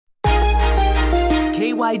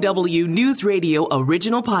KYW News Radio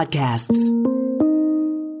original podcasts.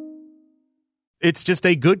 It's just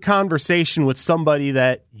a good conversation with somebody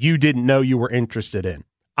that you didn't know you were interested in.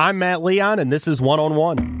 I'm Matt Leon, and this is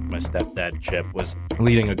One-on-One. My stepdad, Chip, was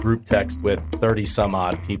leading a group text with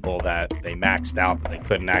 30-some-odd people that they maxed out, that they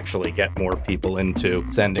couldn't actually get more people into,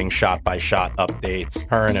 sending shot-by-shot updates,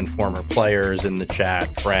 current and former players in the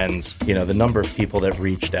chat, friends. You know, the number of people that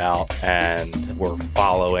reached out and were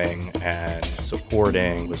following and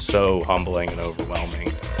supporting was so humbling and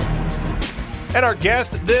overwhelming. And our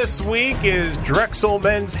guest this week is Drexel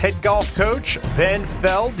men's head golf coach, Ben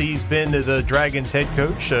Feld. He's been the Dragons head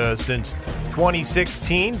coach since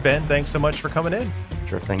 2016. Ben, thanks so much for coming in.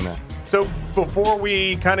 Sure thing, man. So before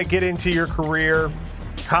we kind of get into your career,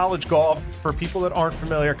 college golf, for people that aren't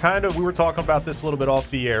familiar, we were talking about this a little bit off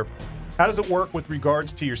the air. How does it work with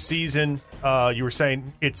regards to your season? You were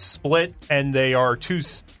saying it's split, and they are two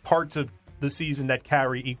parts of the season that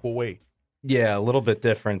carry equal weight. Yeah, a little bit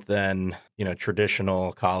different than,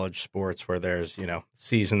 traditional college sports where there's,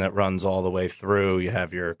 season that runs all the way through. You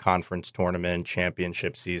have your conference tournament,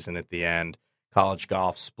 championship season at the end. College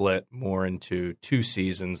golf split more into two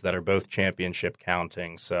seasons that are both championship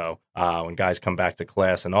counting. So when guys come back to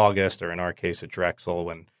class in August, or in our case at Drexel,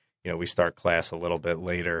 when, we start class a little bit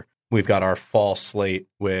later, we've got our fall slate,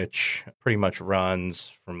 which pretty much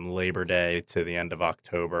runs from Labor Day to the end of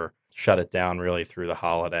October. Shut it down really through the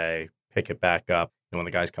holiday, pick it back up when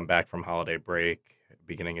the guys come back from holiday break,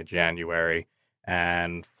 beginning of January,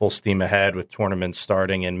 and full steam ahead with tournaments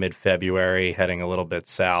starting in mid-February, heading a little bit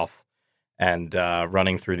south, and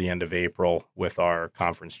running through the end of April with our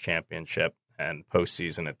conference championship and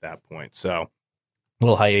postseason at that point. So a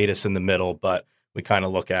little hiatus in the middle, but we kind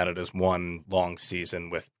of look at it as one long season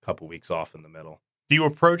with a couple weeks off in the middle. Do you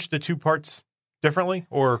approach the two parts differently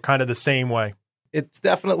or kind of the same way? It's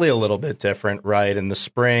definitely a little bit different, right? In the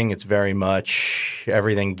spring, it's very much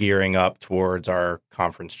everything gearing up towards our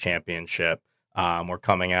conference championship. We're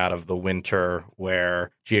coming out of the winter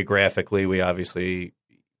where geographically we obviously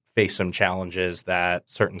face some challenges that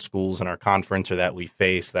certain schools in our conference or that we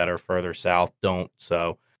face that are further south don't.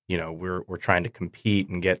 So, we're trying to compete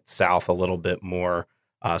and get south a little bit more.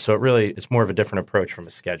 So it's more of a different approach from a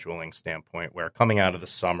scheduling standpoint, where coming out of the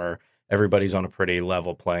summer, everybody's on a pretty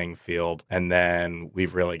level playing field. And then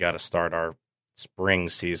we've really got to start our spring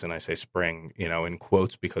season. I say spring, in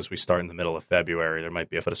quotes, because we start in the middle of February. There might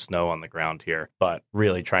be a foot of snow on the ground here, but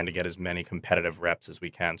really trying to get as many competitive reps as we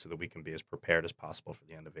can so that we can be as prepared as possible for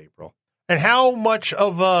the end of April. And how much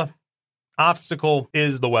of a obstacle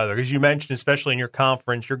is the weather? Because you mentioned, especially in your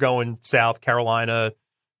conference, you're going South Carolina,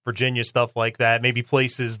 Virginia, stuff like that, maybe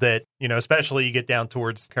places that, especially you get down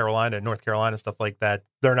towards Carolina, North Carolina, stuff like that,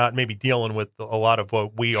 they're not maybe dealing with a lot of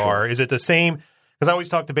what we are. Is it the same? Because I always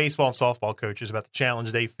talk to baseball and softball coaches about the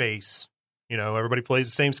challenge they face. Everybody plays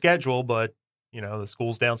the same schedule, but, the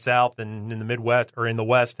schools down south and in the Midwest or in the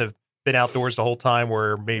West have been outdoors the whole time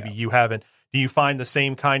where maybe you haven't. Do you find the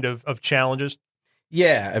same kind of challenges?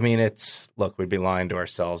 Yeah, I mean, we'd be lying to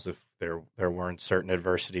ourselves if there weren't certain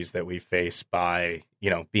adversities that we face by,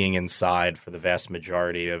 being inside for the vast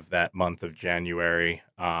majority of that month of January.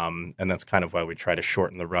 And that's kind of why we try to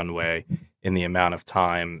shorten the runway in the amount of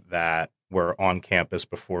time that we're on campus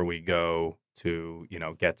before we go to,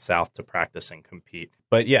 get south to practice and compete.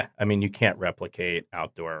 But yeah, I mean, you can't replicate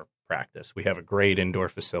outdoor practice. We have a great indoor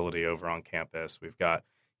facility over on campus. We've got,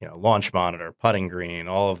 launch monitor, putting green,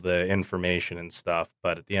 all of the information and stuff.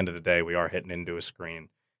 But at the end of the day, we are hitting into a screen.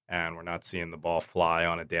 And we're not seeing the ball fly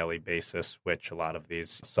on a daily basis, which a lot of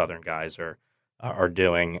these Southern guys are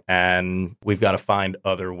doing. And we've got to find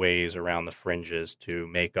other ways around the fringes to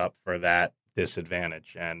make up for that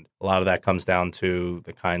disadvantage. And a lot of that comes down to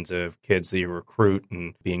the kinds of kids that you recruit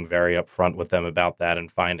and being very upfront with them about that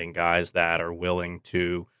and finding guys that are willing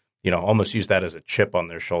to, almost use that as a chip on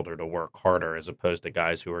their shoulder to work harder, as opposed to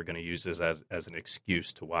guys who are going to use this as an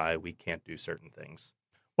excuse to why we can't do certain things.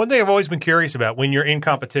 One thing I've always been curious about when you're in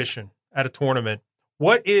competition at a tournament,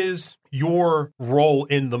 what is your role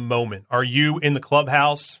in the moment? Are you in the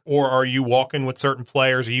clubhouse or are you walking with certain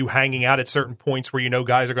players? Are you hanging out at certain points where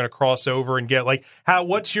guys are going to cross over and get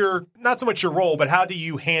what's your, not so much your role, but how do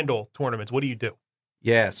you handle tournaments? What do you do?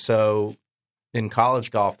 Yeah, so in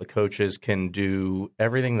college golf, the coaches can do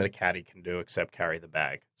everything that a caddy can do except carry the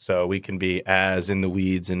bag. So we can be as in the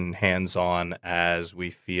weeds and hands-on as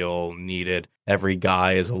we feel needed. Every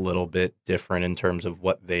guy is a little bit different in terms of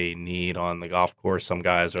what they need on the golf course. Some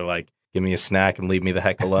guys are like, give me a snack and leave me the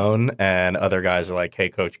heck alone. And other guys are like, hey,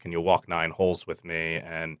 coach, can you walk 9 holes with me?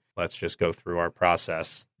 And let's just go through our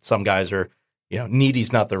process. Some guys are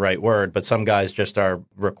needy's not the right word, but some guys just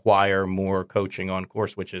require more coaching on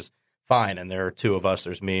course, which is fine. And there are two of us.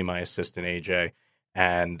 There's me, my assistant AJ,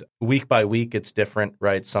 and week by week it's different,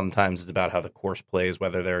 right? Sometimes it's about how the course plays,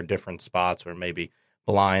 whether there are different spots or maybe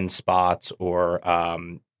blind spots or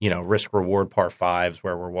risk reward par fives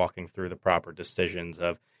where we're walking through the proper decisions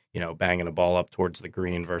of banging a ball up towards the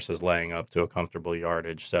green versus laying up to a comfortable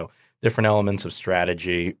yardage. So different elements of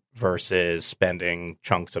strategy versus spending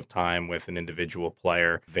chunks of time with an individual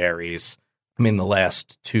player varies. I mean, the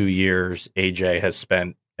last 2 years, AJ has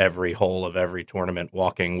spent every hole of every tournament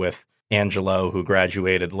walking with Angelo, who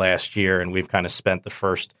graduated last year, and we've kind of spent the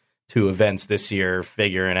first 2 events this year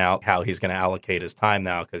figuring out how he's going to allocate his time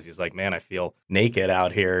now, because he's like, man, I feel naked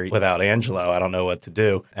out here without Angelo. I don't know what to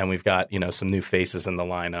do. And we've got, some new faces in the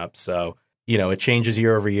lineup. So, it changes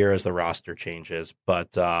year over year as the roster changes, but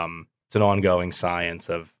it's an ongoing science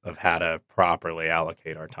of how to properly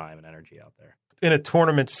allocate our time and energy out there. In a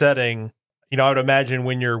tournament setting, I would imagine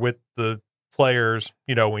when you're with the players,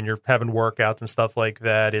 when you're having workouts and stuff like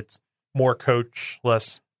that, it's more coach,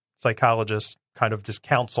 less psychologist, kind of just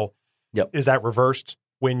counsel. Yep. Is that reversed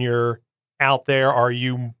when you're out there? Are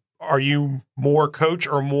you more coach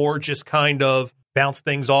or more just kind of bounce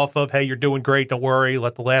things off of, hey, you're doing great, don't worry,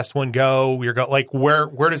 let the last one go?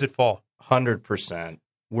 Where does it fall? 100%.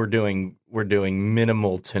 We're doing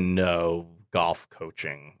minimal to no golf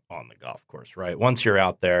coaching on the golf course, right? Once you're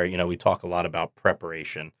out there, we talk a lot about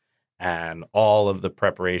preparation, and all of the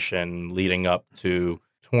preparation leading up to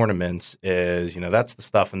tournaments is, that's the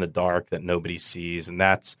stuff in the dark that nobody sees. And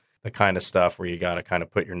that's the kind of stuff where you got to kind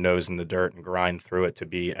of put your nose in the dirt and grind through it to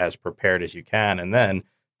be as prepared as you can. And then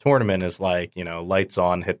tournament is like, lights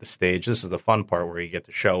on, hit the stage. This is the fun part where you get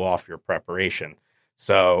to show off your preparation.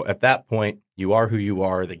 So at that point, you are who you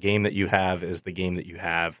are. The game that you have is the game that you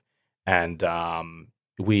have. And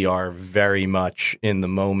we are very much in the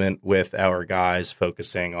moment with our guys,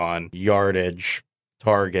 focusing on yardage,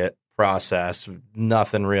 target, process,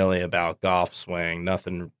 nothing really about golf swing,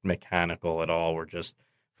 nothing mechanical at all. We're just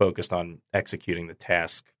focused on executing the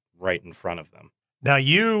task right in front of them. Now,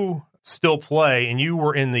 you still play, and you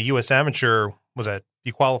were in the U.S. Amateur.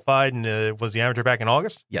 You qualified, and was the Amateur back in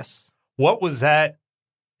August? Yes. What was that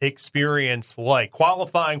experience like,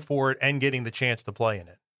 qualifying for it and getting the chance to play in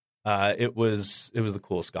it? It was the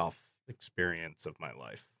coolest golf experience of my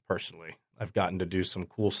life, personally. I've gotten to do some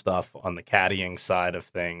cool stuff on the caddying side of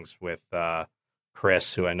things with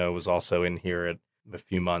Chris, who I know was also in here a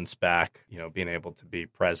few months back, being able to be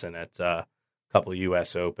present at a couple of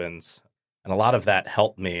U.S. Opens. And a lot of that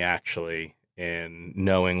helped me, actually, in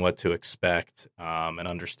knowing what to expect and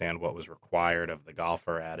understand what was required of the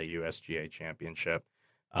golfer at a USGA championship.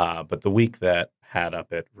 But the week that had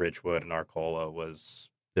up at Ridgewood and Arcola was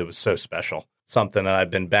so special. Something that I've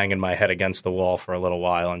been banging my head against the wall for a little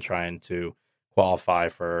while and trying to qualify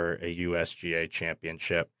for a USGA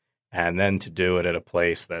championship. And then to do it at a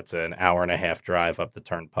place that's an hour and a half drive up the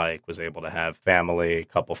turnpike, was able to have family, a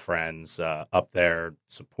couple friends up there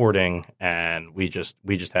supporting, and we just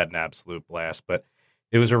had an absolute blast. But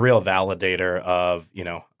it was a real validator of,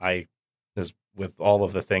 with all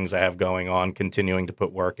of the things I have going on, continuing to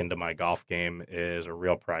put work into my golf game is a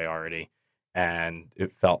real priority. And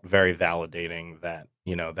it felt very validating that,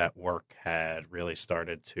 that work had really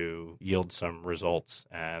started to yield some results.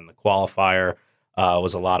 And the qualifier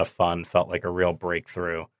was a lot of fun, felt like a real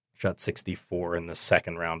breakthrough. Shot 64 in the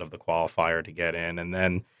second round of the qualifier to get in. And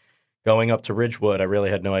then going up to Ridgewood, I really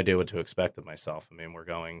had no idea what to expect of myself. I mean, we're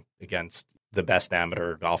going against the best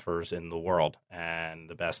amateur golfers in the world and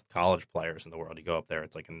the best college players in the world. You go up there,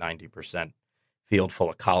 it's like a 90% field full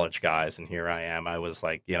of college guys, and here I am. I was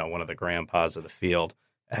like, one of the grandpas of the field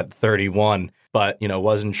at 31, but,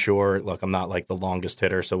 wasn't sure. Look, I'm not like the longest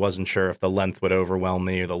hitter, so wasn't sure if the length would overwhelm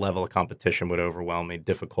me or the level of competition would overwhelm me,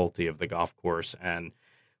 difficulty of the golf course, and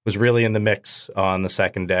was really in the mix on the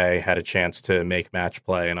second day. Had a chance to make match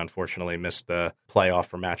play and unfortunately missed the playoff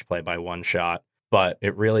for match play by one shot, but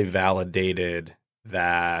it really validated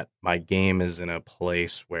that my game is in a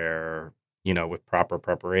place where, with proper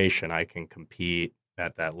preparation, I can compete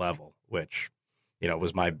at that level, which,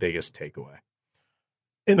 was my biggest takeaway.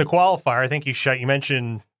 In the qualifier, I think you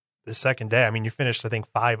mentioned the second day. I mean, you finished, I think,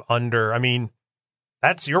 5 under. I mean,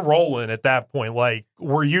 you're rolling at that point. Like,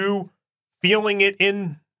 were you feeling it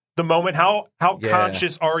in the moment? How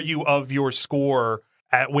conscious are you of your score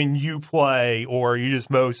when you play, or you just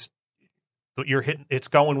you're hitting, it's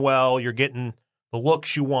going well, you're getting the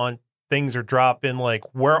looks you want, things are dropping? Like,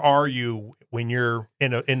 where are you when you're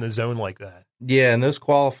in the zone like that? Yeah, and those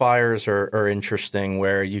qualifiers are interesting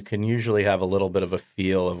where you can usually have a little bit of a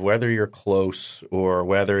feel of whether you're close or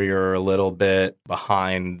whether you're a little bit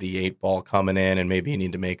behind the 8-ball coming in and maybe you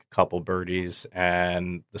need to make a couple birdies.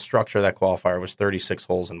 And the structure of that qualifier was 36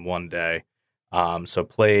 holes in one day. So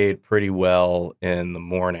played pretty well in the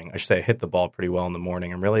morning. I should say I hit the ball pretty well in the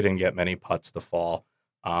morning and really didn't get many putts to fall.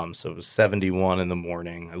 So it was 71 in the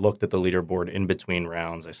morning. I looked at the leaderboard in between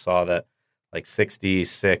rounds. I saw that like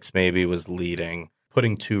 66 maybe was leading.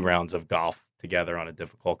 Putting 2 rounds of golf together on a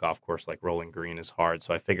difficult golf course like Rolling Green is hard.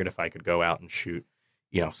 So I figured if I could go out and shoot,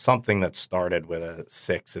 something that started with a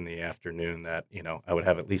 6 in the afternoon that, I would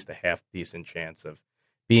have at least a half decent chance of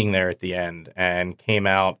being there at the end, and came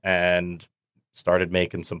out and started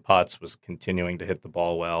making some putts, was continuing to hit the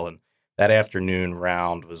ball well. And that afternoon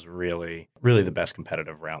round was really, really the best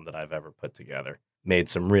competitive round that I've ever put together. Made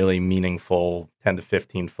some really meaningful 10 to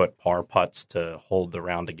 15 foot par putts to hold the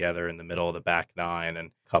round together in the middle of the back nine,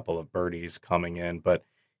 and a couple of birdies coming in. But,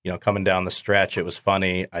 coming down the stretch, it was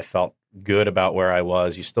funny. I felt good about where I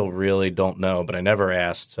was. You still really don't know, but I never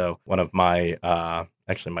asked. So one of my,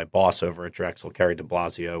 actually my boss over at Drexel, Kerry de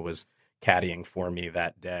Blasio, was caddying for me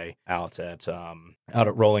that day out at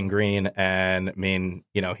Rolling Green. And I mean,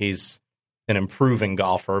 he's an improving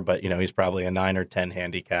golfer, but, he's probably a 9 or 10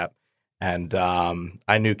 handicap. And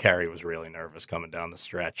I knew Kerry was really nervous coming down the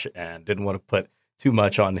stretch and didn't want to put too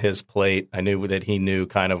much on his plate. I knew that he knew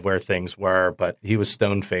kind of where things were, but he was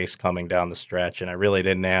stone-faced coming down the stretch, and I really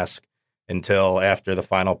didn't ask until after the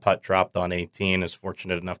final putt dropped on 18. I was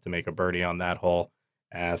fortunate enough to make a birdie on that hole.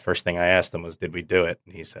 And the first thing I asked him was, did we do it?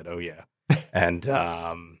 And he said, oh, yeah. And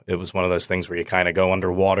it was one of those things where you kind of go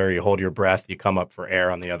underwater, you hold your breath, you come up for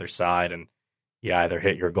air on the other side, and you either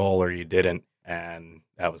hit your goal or you didn't. And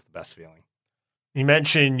that was the best feeling. You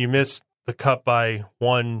mentioned you missed the cut by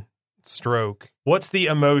 1 stroke. What's the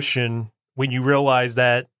emotion when you realize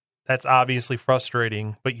that that's obviously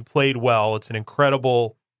frustrating, but you played well? It's an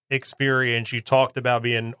incredible experience. You talked about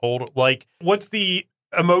being old. Like, what's the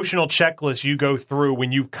emotional checklist you go through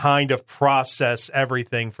when you kind of process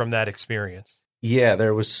everything from that experience? Yeah,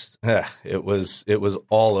 there was, it was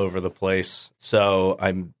all over the place. So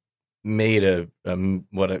I made a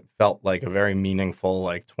what it felt like a very meaningful,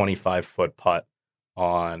 like 25-foot putt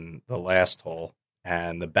on the last hole.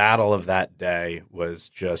 And the battle of that day was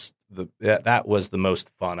just that was the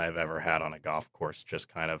most fun I've ever had on a golf course. Just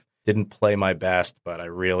kind of didn't play my best, but I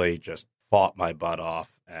really just fought my butt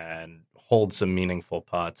off and hold some meaningful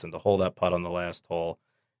putts, and to hold that putt on the last hole.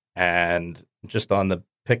 And just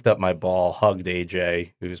picked up my ball, hugged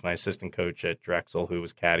AJ, who's my assistant coach at Drexel, who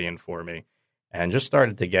was caddying for me, and just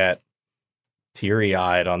started to get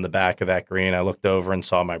teary-eyed on the back of that green. I looked over and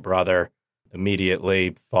saw my brother.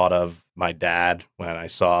 Immediately thought of my dad when I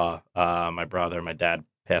saw my brother. My dad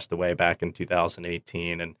passed away back in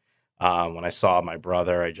 2018. And when I saw my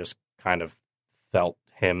brother, I just kind of felt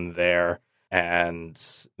him there. And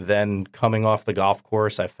then coming off the golf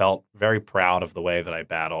course, I felt very proud of the way that I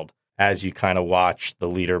battled. As you kind of watch the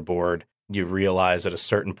leaderboard, you realize at a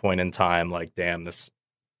certain point in time, like, damn, this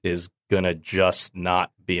is going to just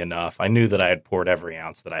not be enough. I knew that I had poured every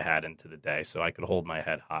ounce that I had into the day, so I could hold my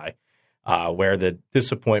head high. Where the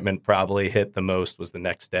disappointment probably hit the most was the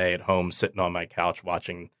next day at home, sitting on my couch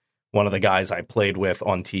watching one of the guys I played with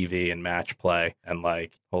on TV in match play. And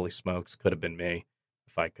like, holy smokes, could have been me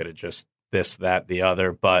if I could have just this, that, the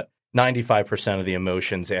other. But 95% of the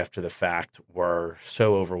emotions after the fact were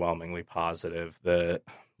so overwhelmingly positive. The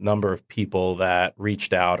number of people that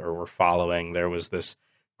reached out or were following, there was this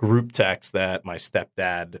group text that my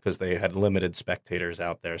stepdad, because they had limited spectators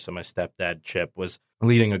out there, so my stepdad Chip was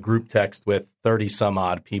leading a group text with 30 some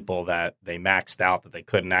odd people that they maxed out, that they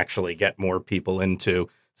couldn't actually get more people into,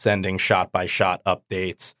 sending shot by shot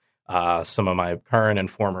updates. Some of my current and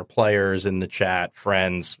former players in the chat,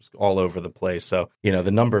 friends all over the place. So,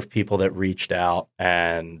 the number of people that reached out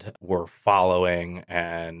and were following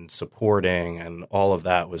and supporting and all of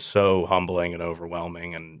that was so humbling and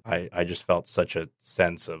overwhelming. And I just felt such a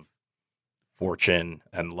sense of fortune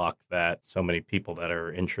and luck that so many people that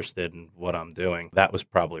are interested in what I'm doing. That was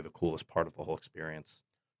probably the coolest part of the whole experience.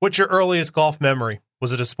 What's your earliest golf memory?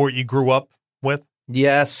 Was it a sport you grew up with?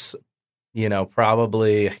 Yes.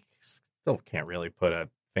 Probably... Still can't really put a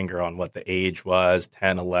finger on what the age was,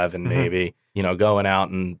 10, 11 maybe, going out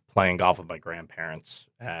and playing golf with my grandparents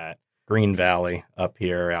at Green Valley up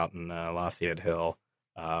here out in Lafayette Hill,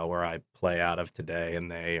 where I play out of today,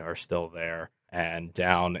 and they are still there. And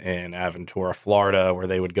down in Aventura, Florida, where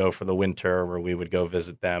they would go for the winter, where we would go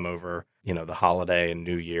visit them over, the holiday and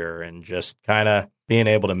New Year, and just kind of being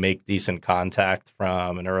able to make decent contact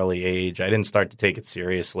from an early age. I didn't start to take it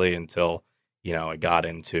seriously until I got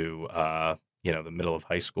into, the middle of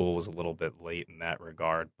high school was a little bit late in that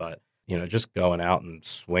regard, but, just going out and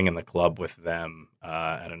swinging the club with them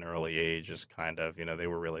at an early age is kind of, they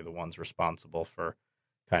were really the ones responsible for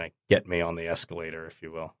kind of getting me on the escalator, if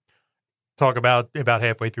you will. Talk about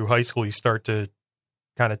halfway through high school, you start to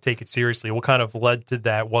kind of take it seriously. What kind of led to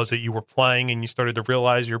that? Was it you were playing and you started to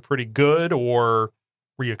realize you're pretty good, or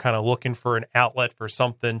were you kind of looking for an outlet for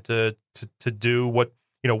something to do? What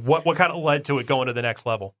kind of led to it going to the next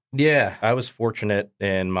level? Yeah, I was fortunate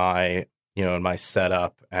in my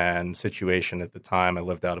setup and situation at the time. I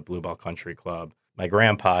lived out at Bluebell Country Club. My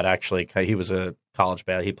grandpa actually, he was a college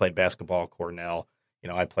he played basketball at Cornell.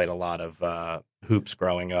 I played a lot of hoops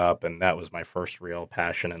growing up, and that was my first real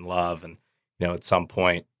passion and love. And at some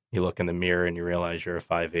point you look in the mirror and you realize you're a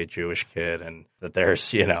 5'8" Jewish kid and that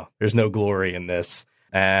there's no glory in this.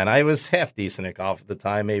 And I was half decent at golf at the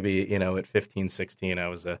time. Maybe, at 15, 16, I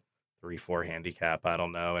was a 3-4 handicap. I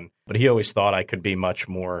don't know. But he always thought I could be much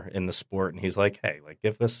more in the sport. And he's like, hey,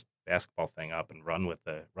 give this basketball thing up and run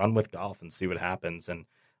with golf and see what happens. And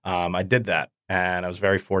I did that. And I was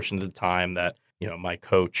very fortunate at the time that, my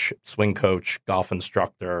coach, swing coach, golf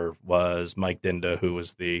instructor was Mike Dinda, who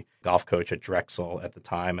was the golf coach at Drexel at the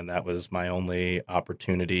time. And that was my only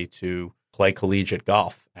opportunity to play collegiate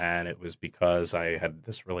golf. And it was because I had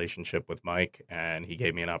this relationship with Mike, and he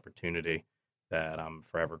gave me an opportunity that I'm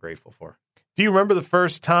forever grateful for. Do you remember the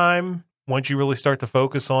first time, once you really start to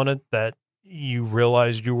focus on it, that you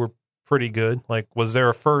realized you were pretty good? Like, was there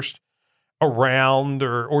a first round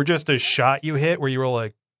or just a shot you hit where you were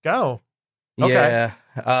like, go? Okay.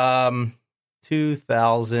 Yeah.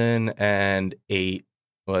 2008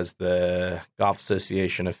 was the Golf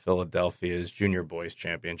Association of Philadelphia's Junior Boys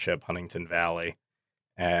Championship, Huntington Valley.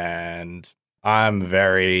 And I'm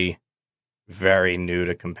very, very new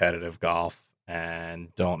to competitive golf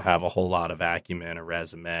and don't have a whole lot of acumen or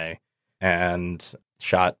resume. And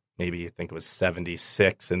shot maybe, I think it was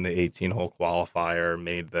 76 in the 18-hole qualifier,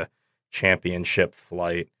 made the championship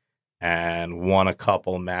flight, and won a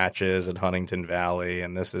couple matches at Huntington Valley.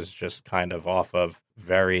 And this is just kind of off of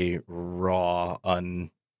very raw,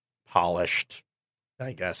 unpolished,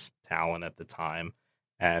 I guess, talent at the time.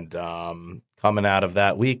 And coming out of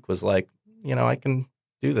that week was like, I can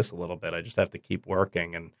do this a little bit. I just have to keep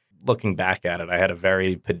working. And looking back at it, I had a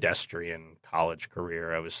very pedestrian college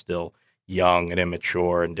career. I was still young and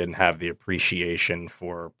immature and didn't have the appreciation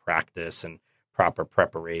for practice and proper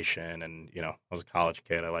preparation. And, I was a college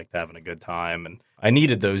kid. I liked having a good time. And I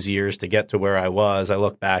needed those years to get to where I was. I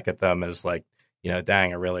look back at them as like,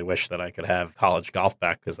 dang, I really wish that I could have college golf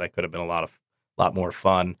back, because that could have been a lot more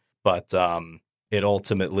fun. But it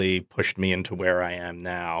ultimately pushed me into where I am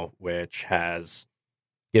now, which has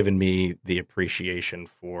given me the appreciation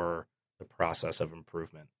for the process of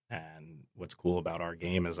improvement. And what's cool about our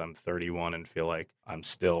game is I'm 31 and feel like I'm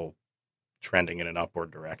still trending in an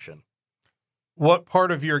upward direction. What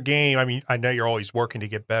part of your game, I mean, I know you're always working to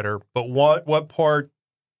get better, but what part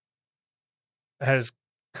has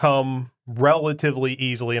come relatively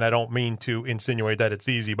easily, and I don't mean to insinuate that it's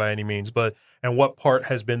easy by any means, and what part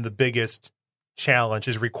has been the biggest challenge,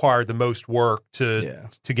 has required the most work to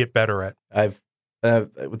get better at? I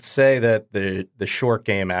would say that the short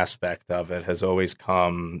game aspect of it has always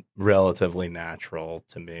come relatively natural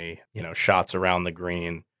to me. Shots around the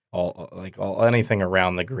green, anything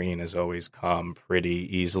around the green has always come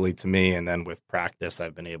pretty easily to me. And then with practice,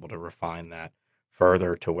 I've been able to refine that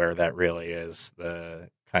further to where that really is the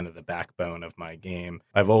kind of the backbone of my game.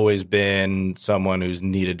 I've always been someone who's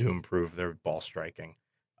needed to improve their ball striking.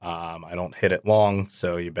 I don't hit it long,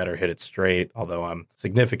 so you better hit it straight, although I'm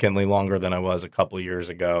significantly longer than I was a couple years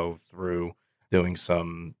ago through doing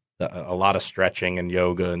a lot of stretching and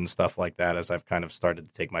yoga and stuff like that, as I've kind of started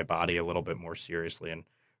to take my body a little bit more seriously and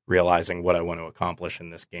realizing what I want to accomplish in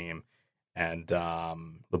this game. And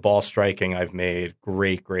the ball striking, I've made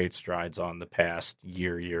great strides on the past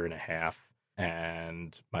year and a half.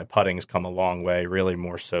 And my putting's come a long way, really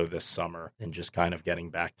more so this summer, and just kind of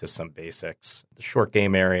getting back to some basics. The short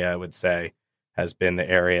game area, I would say, has been the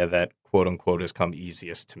area that, quote unquote, has come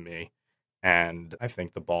easiest to me. And I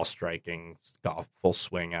think the ball striking, golf, full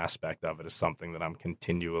swing aspect of it is something that I'm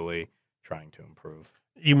continually trying to improve.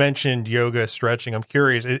 You mentioned yoga, stretching. I'm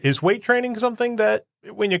curious, is weight training something that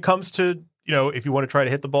when it comes to, if you want to try to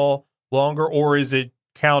hit the ball longer, or is it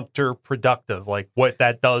counterproductive? Like what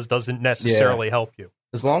that doesn't necessarily help you?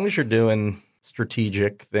 As long as you're doing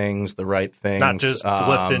strategic things, the right things. Not just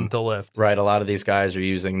lifting to lift. Right. A lot of these guys are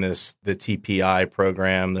using the TPI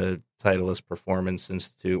program, the Titleist Performance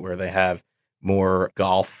Institute, where they have more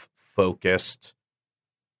golf-focused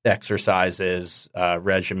exercises,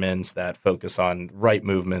 regimens that focus on right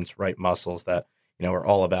movements, right muscles that, are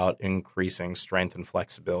all about increasing strength and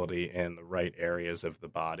flexibility in the right areas of the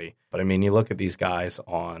body. But I mean, you look at these guys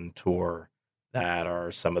on tour that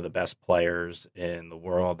are some of the best players in the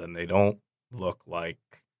world, and they don't look like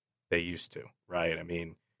they used to, right? I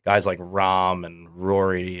mean, guys like Rahm and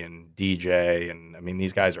Rory and DJ, and I mean,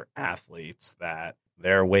 these guys are athletes that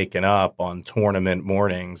they're waking up on tournament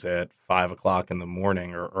mornings at 5:00 in the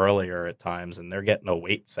morning or earlier at times, and they're getting a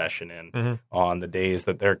weight session in on the days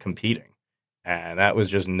that they're competing. And that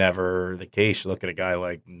was just never the case. You look at a guy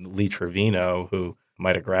like Lee Trevino, who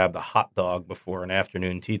might have grabbed a hot dog before an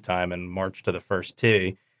afternoon tea time and marched to the first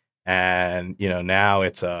tee. And, now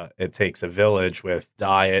it takes a village with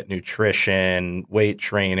diet, nutrition, weight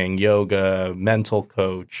training, yoga, mental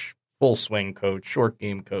coach, full swing coach, short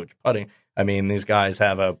game coach, putting. I mean, these guys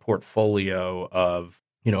have a portfolio of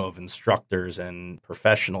instructors and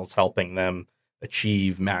professionals helping them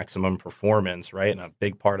achieve maximum performance, right? And a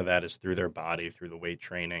big part of that is through their body, through the weight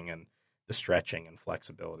training and the stretching and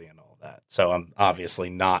flexibility and all that. So I'm obviously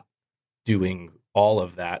not doing all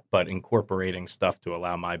of that, but incorporating stuff to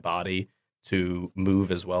allow my body to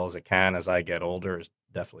move as well as it can as I get older has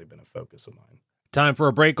definitely been a focus of mine. Time for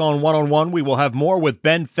a break on One-on-One. We will have more with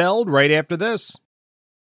Ben Feld right after this.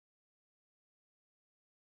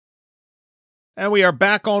 And we are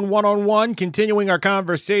back on One-on-One, continuing our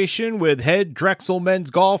conversation with head Drexel men's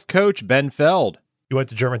golf coach Ben Feld. You went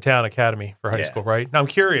to Germantown Academy for high school, right? Now I'm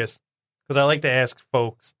curious, because I like to ask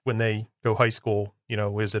folks when they go high school,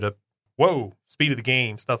 is it a speed of the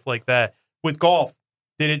game, stuff like that. With golf,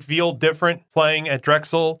 did it feel different playing at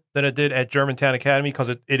Drexel than it did at Germantown Academy? Because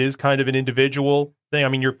it is kind of an individual thing. I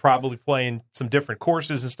mean, you're probably playing some different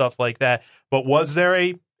courses and stuff like that. But was there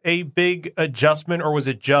a big adjustment, or was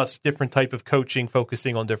it just different type of coaching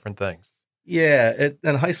focusing on different things? Yeah,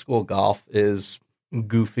 and high school golf is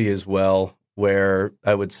goofy as well, where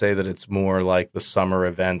I would say that it's more like the summer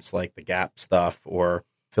events like the Gap stuff or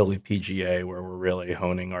Philly PGA, where we're really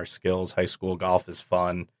honing our skills. High school golf is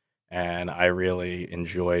fun, and I really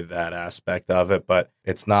enjoyed that aspect of it. But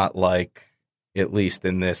it's not like, at least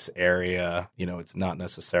in this area, it's not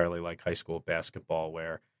necessarily like high school basketball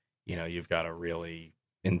where, you've got a really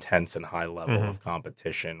intense and high level of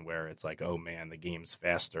competition where it's like, oh man, the game's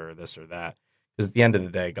faster, or this or that. Because at the end of the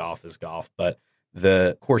day, golf is golf. But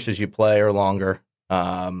the courses you play are longer.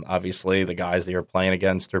 Obviously, the guys that you're playing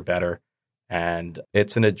against are better. And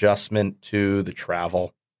it's an adjustment to the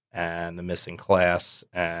travel and the missing class,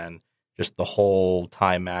 and just the whole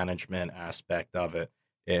time management aspect of it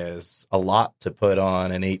is a lot to put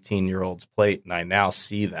on an 18-year-old's plate. And I now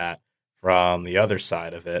see that from the other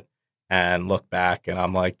side of it and look back and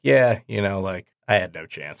I'm like, I had no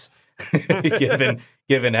chance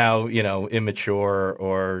given how, immature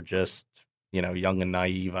or just, young and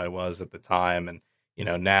naive I was at the time. And,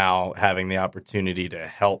 now having the opportunity to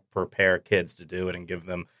help prepare kids to do it and give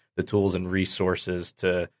them the tools and resources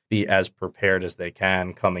to be as prepared as they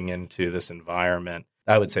can coming into this environment,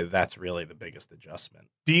 I would say that's really the biggest adjustment.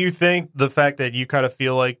 Do you think the fact that you kind of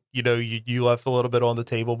feel like, you left a little bit on the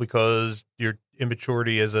table because your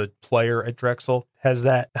immaturity as a player at Drexel, has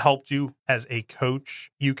that helped you as a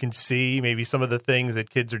coach? You can see maybe some of the things that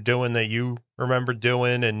kids are doing that you remember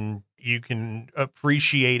doing, and you can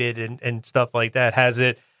appreciate it and stuff like that. Has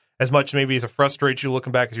it, as much maybe as it frustrates you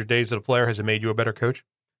looking back at your days as a player, has it made you a better coach?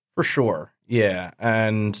 For sure. Yeah.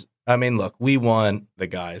 And I mean, look, we want the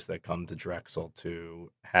guys that come to Drexel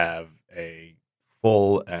to have a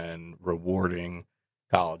full and rewarding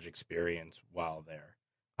college experience while there.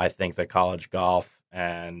 I think that college golf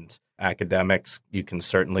and academics, you can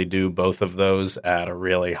certainly do both of those at a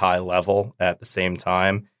really high level at the same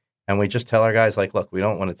time. And we just tell our guys, like, look, we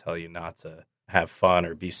don't want to tell you not to have fun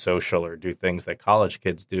or be social or do things that college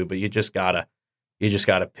kids do, but you just gotta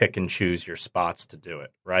pick and choose your spots to do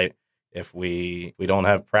it, right? If we don't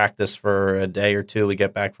have practice for a day or two, we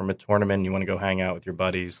get back from a tournament, you want to go hang out with your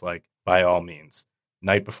buddies, like, by all means.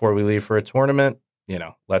 Night before we leave for a tournament,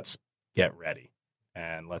 let's get ready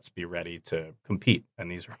and let's be ready to compete. And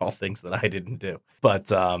these are all things that I didn't do.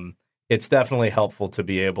 But it's definitely helpful to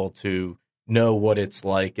be able to know what it's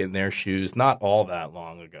like in their shoes not all that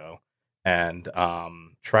long ago, and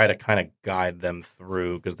try to kind of guide them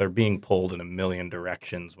through, because they're being pulled in a million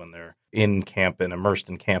directions when they're in camp and immersed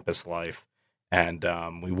in campus life. And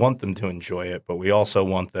we want them to enjoy it, but we also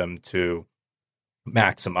want them to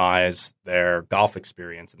maximize their golf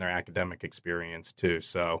experience and their academic experience too.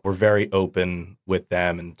 So we're very open with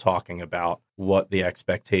them and talking about what the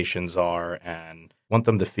expectations are, and want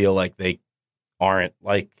them to feel like they aren't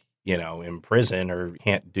like, in prison or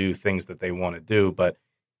can't do things that they want to do, but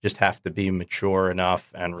just have to be mature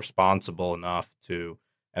enough and responsible enough to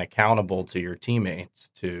and accountable to your teammates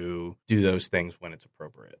to do those things when it's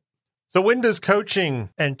appropriate. So when does coaching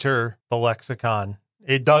enter the lexicon?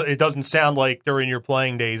 It doesn't sound like during your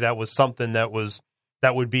playing days that was something that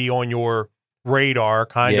would be on your radar,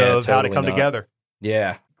 kind of totally how to come not. together.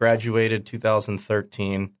 Yeah, graduated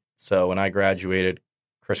 2013. So when I graduated,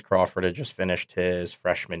 Chris Crawford had just finished his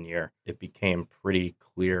freshman year. It became pretty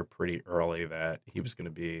clear pretty early that he was going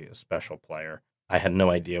to be a special player. I had no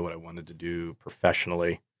idea what I wanted to do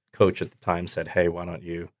professionally. Coach at the time said, hey, why don't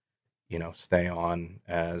you, stay on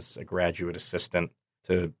as a graduate assistant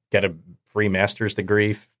to get a free master's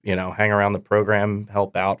degree, hang around the program,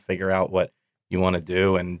 help out, figure out what you want to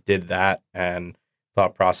do, and did that. And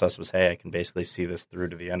thought process was, hey, I can basically see this through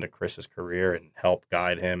to the end of Chris's career and help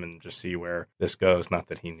guide him and just see where this goes. Not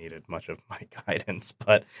that he needed much of my guidance,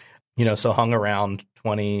 but, so hung around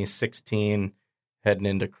 2016, heading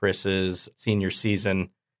into Chris's senior season,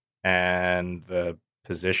 and the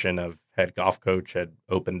position of head golf coach had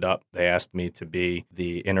opened up. They asked me to be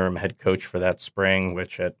the interim head coach for that spring,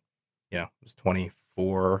 which was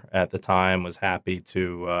 24 at the time, was happy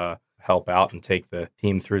to help out and take the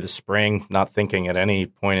team through the spring, not thinking at any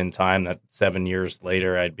point in time that 7 years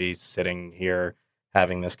later I'd be sitting here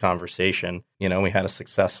having this conversation. We had a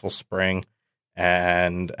successful spring,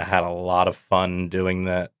 and I had a lot of fun doing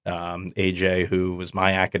that. AJ, who was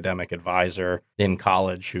my academic advisor in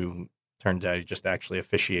college, who turned out he just actually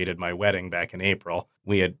officiated my wedding back in April.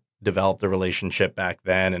 We had developed a relationship back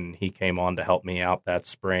then, and he came on to help me out that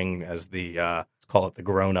spring as the, let's call it the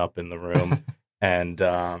grown-up in the room. And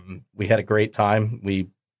we had a great time. We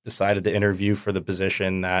decided to interview for the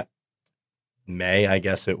position that May, I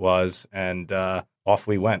guess it was, and off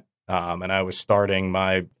we went. And I was starting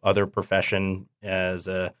my other profession as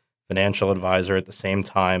a financial advisor at the same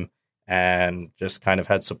time, and just kind of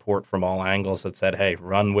had support from all angles that said, hey,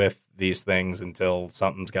 run with these things until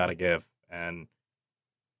something's got to give. And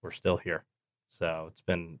we're still here. So it's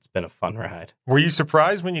been a fun ride. Were you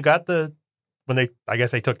surprised when you got I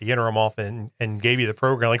guess they took the interim off and gave you the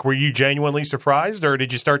program? Like, were you genuinely surprised, or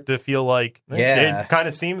did you start to feel like, it kind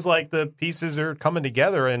of seems like the pieces are coming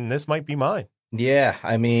together and this might be mine? Yeah,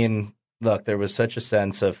 I mean, look, there was such a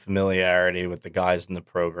sense of familiarity with the guys in the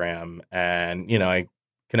program. And, I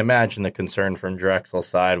can imagine the concern from Drexel's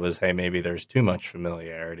side was, hey, maybe there's too much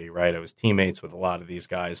familiarity, right? I was teammates with a lot of these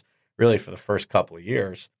guys really for the first couple of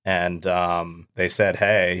years. And they said,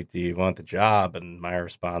 hey, do you want the job? And my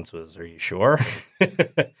response was, are you sure?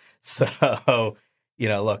 So,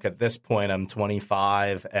 look, at this point, I'm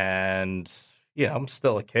 25 and, I'm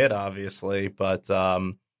still a kid, obviously, but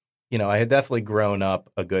I had definitely grown up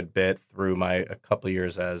a good bit through a couple of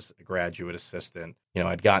years as a graduate assistant.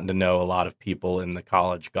 I'd gotten to know a lot of people in the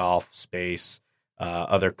college golf space,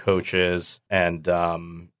 other coaches, and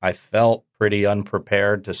I felt pretty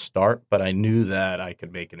unprepared to start, but I knew that I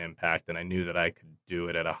could make an impact, and I knew that I could do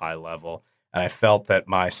it at a high level. And I felt that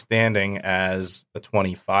my standing as a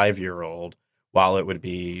 25-year-old, while it would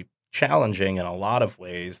be challenging in a lot of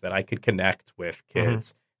ways, that I could connect with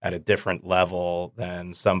kids at a different level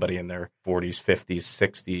than somebody in their 40s, 50s,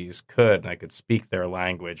 60s could. And I could speak their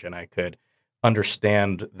language, and I could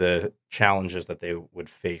understand the challenges that they would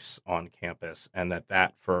face on campus, and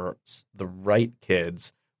that for the right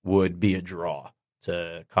kids would be a draw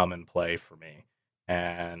to come and play for me.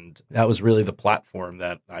 And that was really the platform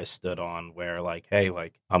that I stood on, where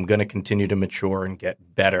I'm going to continue to mature and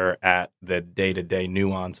get better at the day-to-day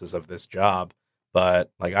nuances of this job.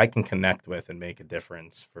 But I can connect with and make a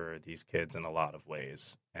difference for these kids in a lot of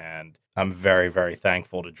ways. And I'm very, very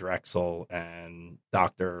thankful to Drexel and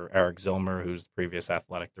Dr. Eric Zilmer, who's the previous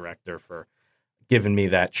athletic director, for giving me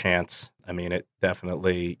that chance. I mean, it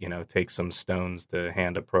definitely, takes some stones to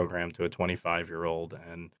hand a program to a 25-year-old,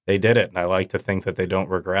 and they did it. And I like to think that they don't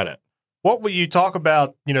regret it. What will you talk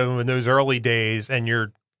about, in those early days and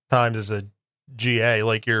your times as a GA,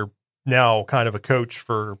 like you're now kind of a coach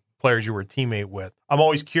for players you were a teammate with? I'm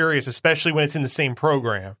always curious, especially when it's in the same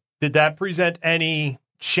program. Did that present any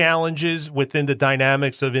challenges within the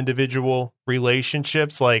dynamics of individual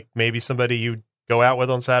relationships? Like maybe somebody you go out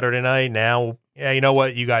with on Saturday night, now, yeah, you know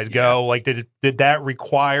what, you guys go. Like, did that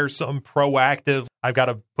require some proactive, I've got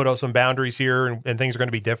to put up some boundaries here and things are going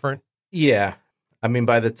to be different? Yeah. I mean,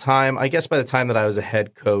 by the time that I was a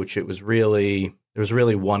head coach, there was really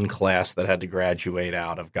one class that had to graduate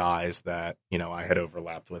out of guys that, I had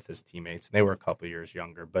overlapped with as teammates. And they were a couple of years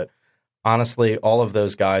younger. But honestly, all of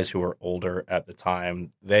those guys who were older at the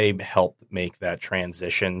time, they helped make that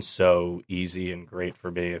transition so easy and great for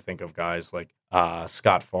me. I think of guys like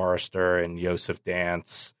Scott Forrester and Joseph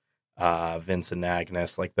Dance, Vincent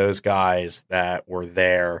Agnes, like those guys that were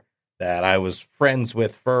there that I was friends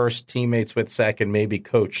with first, teammates with second, maybe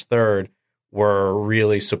coach third, were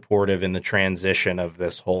really supportive in the transition of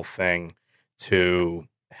this whole thing to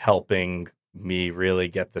helping me really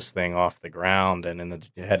get this thing off the ground and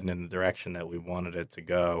heading in the direction that we wanted it to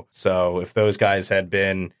go. So if those guys had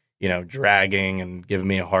been, dragging and giving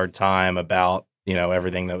me a hard time about,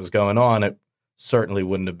 everything that was going on, it certainly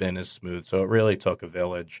wouldn't have been as smooth. So it really took a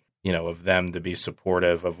village, of them to be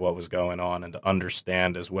supportive of what was going on and to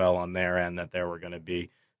understand as well on their end that there were going to be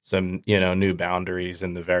some, new boundaries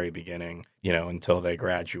in the very beginning, until they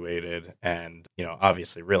graduated. And,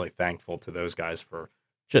 obviously really thankful to those guys for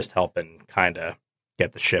just helping kind of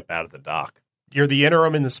get the ship out of the dock. You're the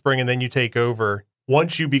interim in the spring and then you take over.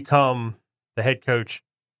 Once you become the head coach,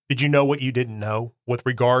 did you know what you didn't know with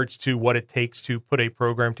regards to what it takes to put a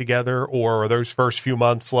program together? Or are those first few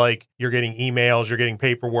months like you're getting emails, you're getting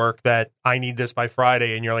paperwork that I need this by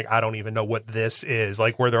Friday, and you're like, I don't even know what this is?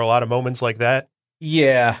 Like, were there a lot of moments like that?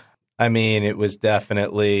 Yeah. I mean, it was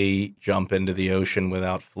definitely jump into the ocean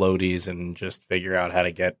without floaties and just figure out how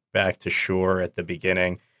to get back to shore at the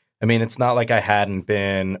beginning. I mean, it's not like I hadn't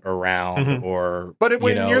been around or, but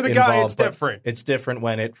when you're the guy, it's different. It's different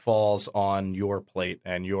when it falls on your plate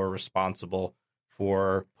and you're responsible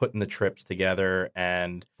for putting the trips together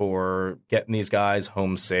and for getting these guys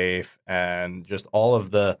home safe and just all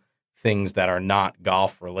of the things that are not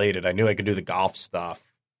golf related. I knew I could do the golf stuff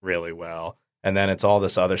really well. And then it's all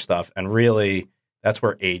this other stuff. And really, that's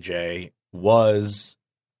where AJ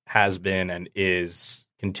has been, and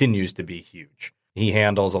continues to be huge. He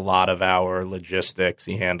handles a lot of our logistics.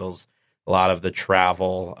 He handles a lot of the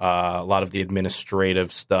travel, a lot of the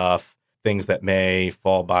administrative stuff, things that may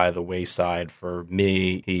fall by the wayside for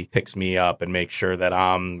me. He picks me up and makes sure that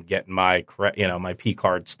I'm getting my P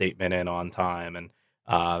card statement in on time, and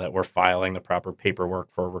that we're filing the proper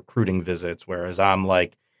paperwork for recruiting visits. Whereas I'm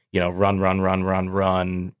like,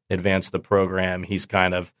 run, advance the program. He's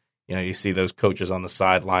kind of, you see those coaches on the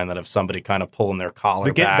sideline that have somebody kind of pulling their collar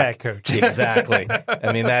back. The get-back coach. Exactly.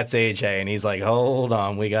 I mean, that's AJ. And he's like, hold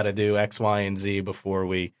on, we got to do X, Y, and Z before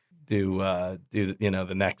we do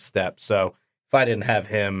the next step. So if I didn't have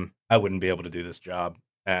him, I wouldn't be able to do this job.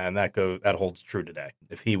 And that holds true today.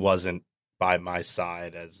 If he wasn't by my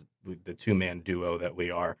side as the two-man duo that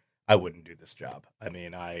we are, I wouldn't do this job. I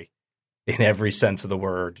mean, I, in every sense of the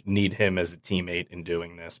word, need him as a teammate in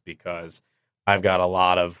doing this, because I've got a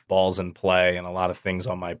lot of balls in play and a lot of things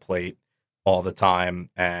on my plate all the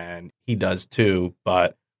time, and he does too,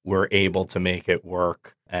 but we're able to make it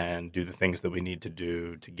work and do the things that we need to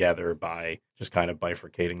do together by just kind of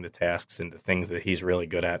bifurcating the tasks into things that he's really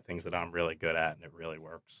good at, things that I'm really good at, and it really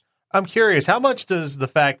works. I'm curious, how much does the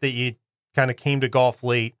fact that you kind of came to golf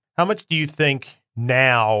late, how much do you think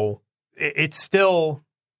now it's still,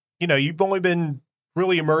 you've only been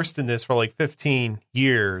really immersed in this for like 15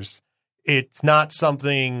 years. It's not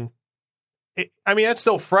something, that's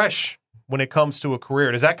still fresh when it comes to a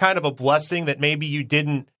career. Is that kind of a blessing that maybe you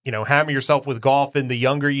didn't, hammer yourself with golf in the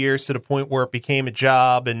younger years to the point where it became a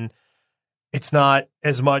job and it's not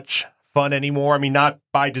as much fun anymore? I mean, not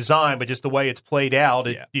by design, but just the way it's played out.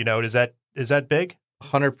 Is that big?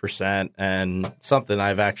 100%. And something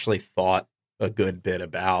I've actually thought a good bit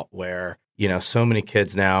about, where so many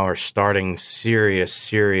kids now are starting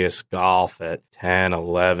serious golf at 10,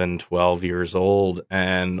 11, 12 years old.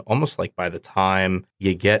 And almost like by the time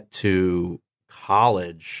you get to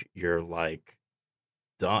college, you're like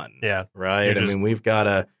done. Yeah. Right. I mean, we've got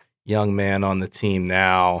a young man on the team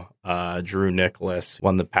now, Drew Nicholas,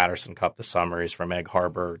 won the Patterson Cup this summer. He's from Egg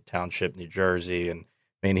Harbor Township, New Jersey. And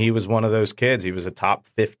I mean, he was one of those kids. He was a top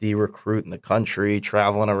 50 recruit in the country,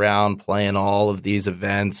 traveling around, playing all of these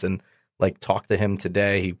events. And talk to him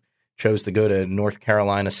today. He chose to go to North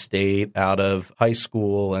Carolina State out of high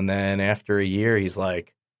school. And then after a year, he's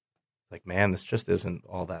like, man, this just isn't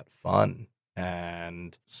all that fun.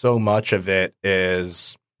 And so much of it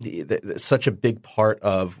is such a big part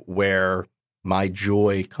of where my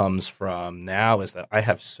joy comes from now, is that I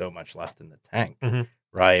have so much left in the tank. Mm-hmm.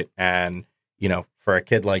 Right. And, for a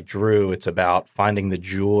kid like Drew, it's about finding the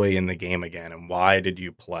joy in the game again. And why did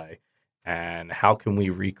you play? And how can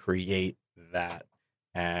we recreate that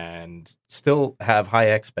and still have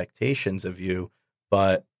high expectations of you,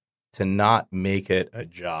 but to not make it a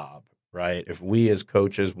job, right? If we as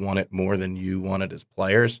coaches want it more than you want it as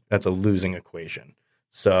players, that's a losing equation.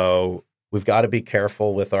 So we've got to be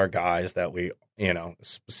careful with our guys that we,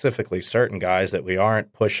 specifically certain guys, that we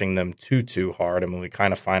aren't pushing them too hard. I mean, we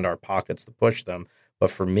kind of find our pockets to push them. But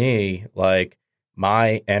for me,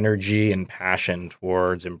 my energy and passion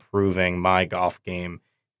towards improving my golf game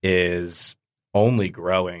is only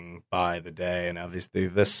growing by the day. And obviously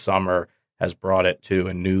this summer has brought it to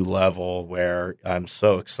a new level where I'm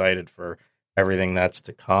so excited for everything that's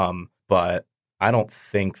to come. But I don't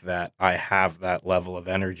think that I have that level of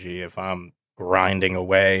energy if I'm grinding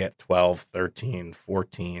away at 12, 13,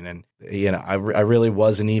 14. And, I really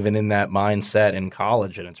wasn't even in that mindset in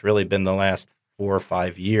college. And it's really been the last 4 or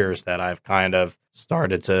 5 years that I've kind of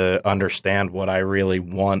started to understand what I really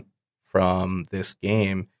want from this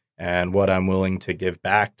game and what I'm willing to give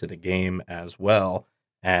back to the game as well.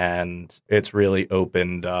 And it's really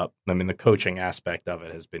opened up. I mean, the coaching aspect of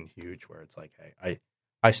it has been huge, where it's like, hey,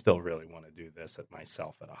 I still really want to do this at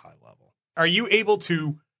myself at a high level. Are you able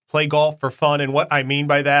to play golf for fun? And what I mean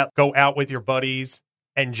by that, go out with your buddies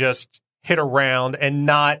and just hit around and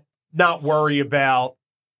not worry about,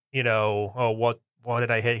 what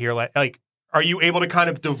did I hit here? Like, are you able to kind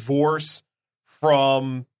of divorce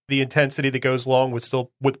from the intensity that goes along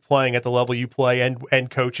with playing at the level you play and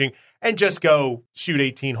coaching, and just go shoot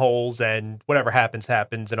 18 holes and whatever happens,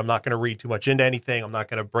 and I'm not going to read too much into anything. I'm not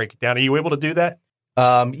going to break it down. Are you able to do that?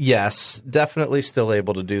 Yes, definitely still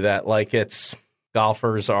able to do that. Like,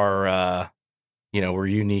 golfers are, we're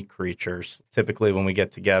unique creatures. Typically when we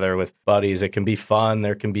get together with buddies, it can be fun.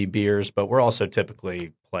 There can be beers, but we're also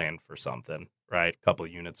typically playing for something, right? A couple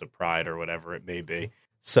of units of pride or whatever it may be.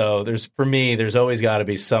 So there's always got to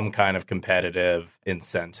be some kind of competitive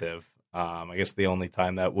incentive. I guess the only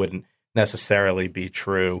time that wouldn't necessarily be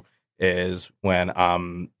true is when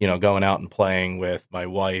I'm, going out and playing with my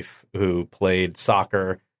wife, who played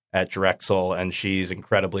soccer at Drexel, and she's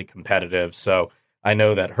incredibly competitive. So I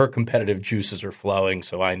know that her competitive juices are flowing.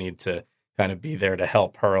 So I need to kind of be there to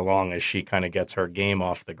help her along as she kind of gets her game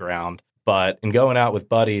off the ground. But in going out with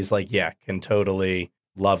buddies, can totally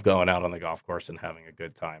love going out on the golf course and having a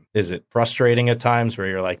good time. Is it frustrating at times where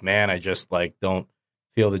you're like, man, I just don't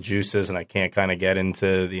feel the juices and I can't kind of get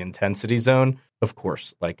into the intensity zone? Of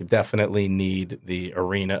course, definitely need the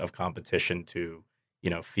arena of competition to,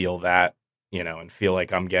 feel that, and feel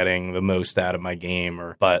like I'm getting the most out of my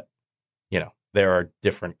game. But there are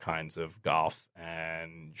different kinds of golf,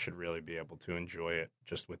 and you should really be able to enjoy it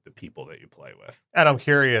just with the people that you play with. And I'm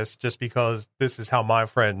curious, just because this is how my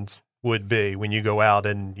friends would be when you go out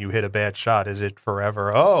and you hit a bad shot. Is it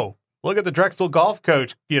forever? Oh, look at the Drexel golf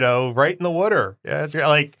coach, right in the water. Yeah, it's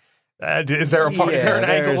like, is there an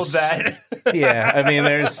angle of that? Yeah, I mean,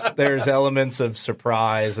 there's elements of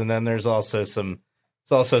surprise, and then there's also some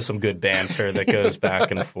good banter that goes back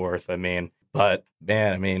and forth. I mean, but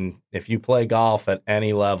man, if you play golf at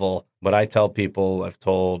any level, what I tell people, I've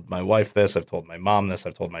told my wife this, I've told my mom this,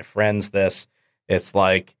 I've told my friends this, it's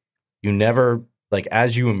like, you never,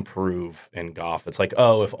 as you improve in golf, it's like,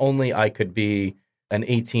 oh, if only I could be an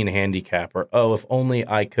 18 handicap, or, oh, if only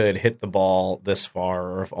I could hit the ball this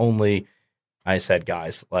far, or if only I said,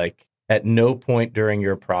 guys, at no point during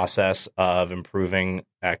your process of improving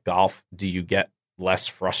at golf do you get less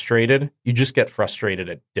frustrated. You just get frustrated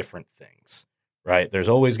at different things, right? There's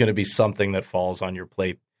always going to be something that falls on your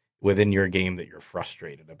plate within your game that you're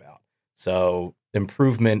frustrated about. So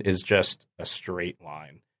improvement is just a straight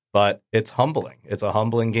line, but it's humbling. It's a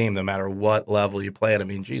humbling game no matter what level you play at. I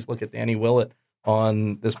mean, geez, look at Danny Willett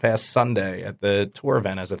on this past Sunday at the tour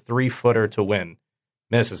event as a 3-footer to win.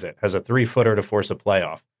 Misses it. Has a 3-footer to force a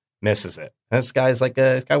playoff. Misses it. And this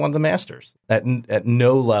guy won the Masters. At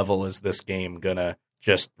no level is this game gonna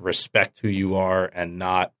just respect who you are and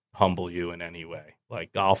not humble you in any way.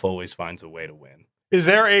 Golf always finds a way to win. Is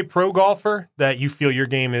there a pro golfer that you feel your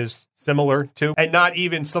game is similar to, and not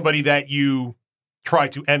even somebody that you try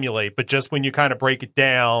to emulate, but just when you kind of break it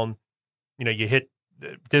down, you hit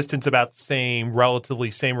distance about the same, relatively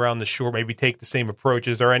same around the shore, maybe take the same approach?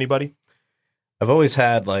 Is there anybody? I've always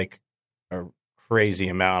had a crazy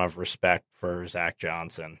amount of respect for Zach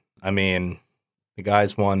Johnson. I mean, the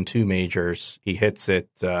guy's won 2 majors. He hits it,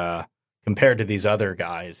 compared to these other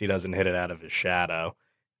guys, he doesn't hit it out of his shadow,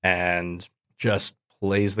 and just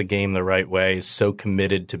plays the game the right way. He's so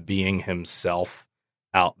committed to being himself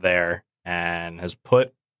out there, and has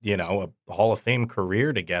put, a Hall of Fame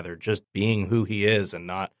career together, just being who he is and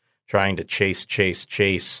not trying to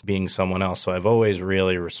chase being someone else. So I've always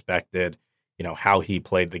really respected how he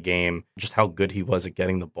played the game, just how good he was at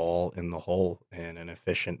getting the ball in the hole in an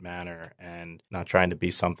efficient manner and not trying to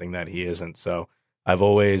be something that he isn't. So I've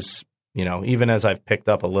always, even as I've picked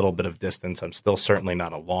up a little bit of distance, I'm still certainly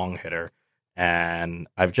not a long hitter. And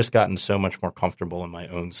I've just gotten so much more comfortable in my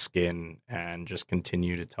own skin and just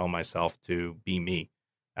continue to tell myself to be me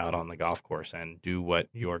out on the golf course and do what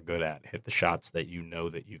you're good at. Hit the shots that you know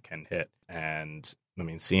that you can hit. And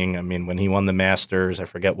when he won the Masters, I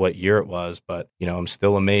forget what year it was, but, I'm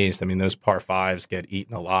still amazed. Those par fives get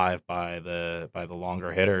eaten alive by the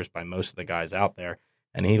longer hitters, by most of the guys out there.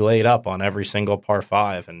 And he laid up on every single par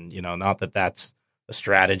five. And, not that that's a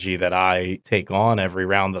strategy that I take on every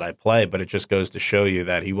round that I play, but it just goes to show you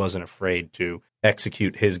that he wasn't afraid to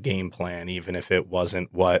execute his game plan, even if it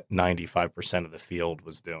wasn't what 95% of the field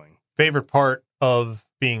was doing. Favorite part of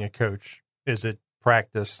being a coach? Is it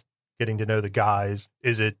practice, getting to know the guys?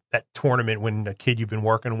 Is it that tournament when a kid you've been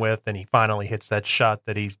working with and he finally hits that shot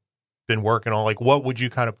that he's been working on? Like, what would you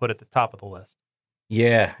kind of put at the top of the list?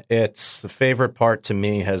 Yeah, it's the favorite part to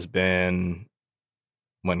me has been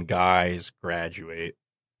when guys graduate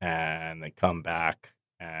and they come back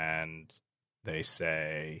and they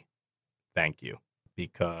say thank you,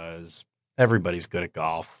 because everybody's good at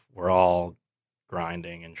golf. We're all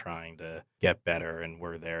grinding and trying to get better, and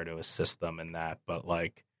we're there to assist them in that. But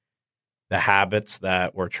like the habits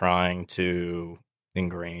that we're trying to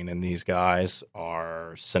ingrain in these guys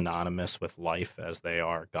are synonymous with life as they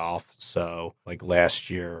are golf. So like last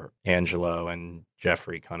year, Angelo and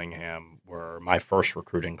Jeffrey Cunningham were my first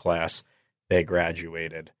recruiting class. They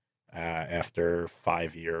graduated after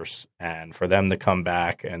 5 years, and for them to come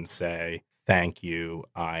back and say, thank you,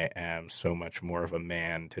 I am so much more of a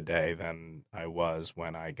man today than I was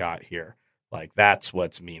when I got here. Like, that's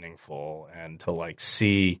what's meaningful. And to like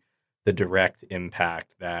see the direct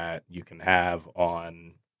impact that you can have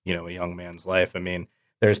on, a young man's life.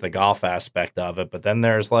 There's the golf aspect of it, but then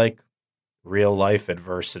there's like real life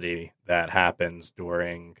adversity that happens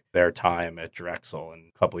during their time at Drexel.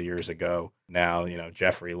 And a couple of years ago now,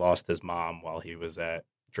 Jeffrey lost his mom while he was at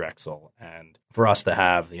Drexel, and for us to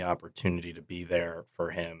have the opportunity to be there for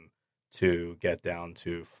him, to get down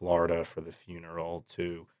to Florida for the funeral,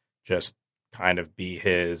 to just kind of be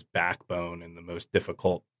his backbone in the most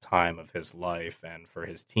difficult time of his life, and for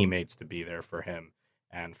his teammates to be there for him,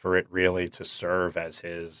 and for it really to serve as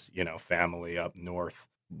his, family up north.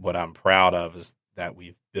 What I'm proud of is that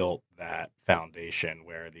we've built that foundation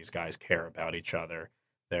where these guys care about each other.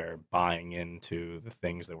 They're buying into the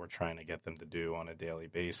things that we're trying to get them to do on a daily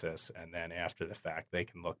basis. And then after the fact, they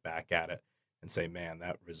can look back at it and say, man,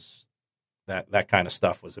 that kind of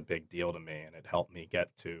stuff was a big deal to me, and it helped me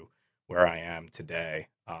get to where I am today.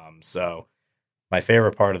 So my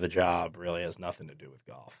favorite part of the job really has nothing to do with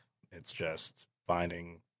golf. It's just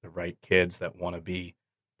finding the right kids that want to be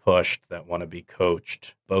pushed, that want to be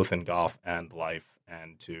coached, both in golf and life,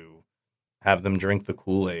 and to have them drink the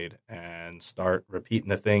Kool-Aid and start repeating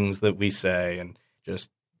the things that we say and just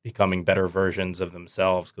becoming better versions of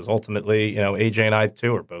themselves. Because ultimately, AJ and I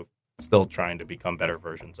too are both still trying to become better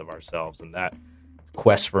versions of ourselves, and that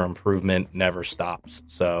quest for improvement never stops.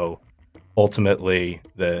 So ultimately,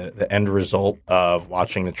 the end result of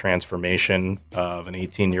watching the transformation of an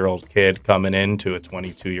 18-year-old kid coming into a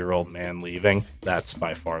 22-year-old man leaving, that's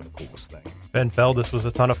by far the coolest thing. Ben Feld, this was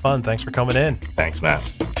a ton of fun. Thanks for coming in. Thanks, Matt.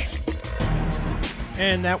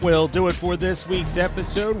 And that will do it for this week's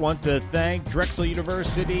episode. Want to thank Drexel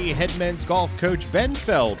University head men's golf coach Ben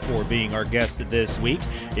Feld for being our guest this week.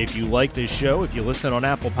 If you like this show, if you listen on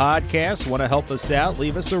Apple Podcasts, want to help us out,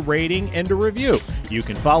 leave us a rating and a review. You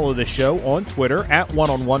can follow the show on Twitter at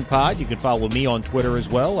OneOnOnePod. You can follow me on Twitter as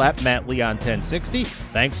well at MattLeon1060.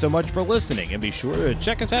 Thanks so much for listening, and be sure to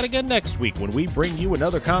check us out again next week when we bring you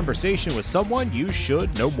another conversation with someone you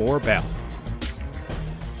should know more about.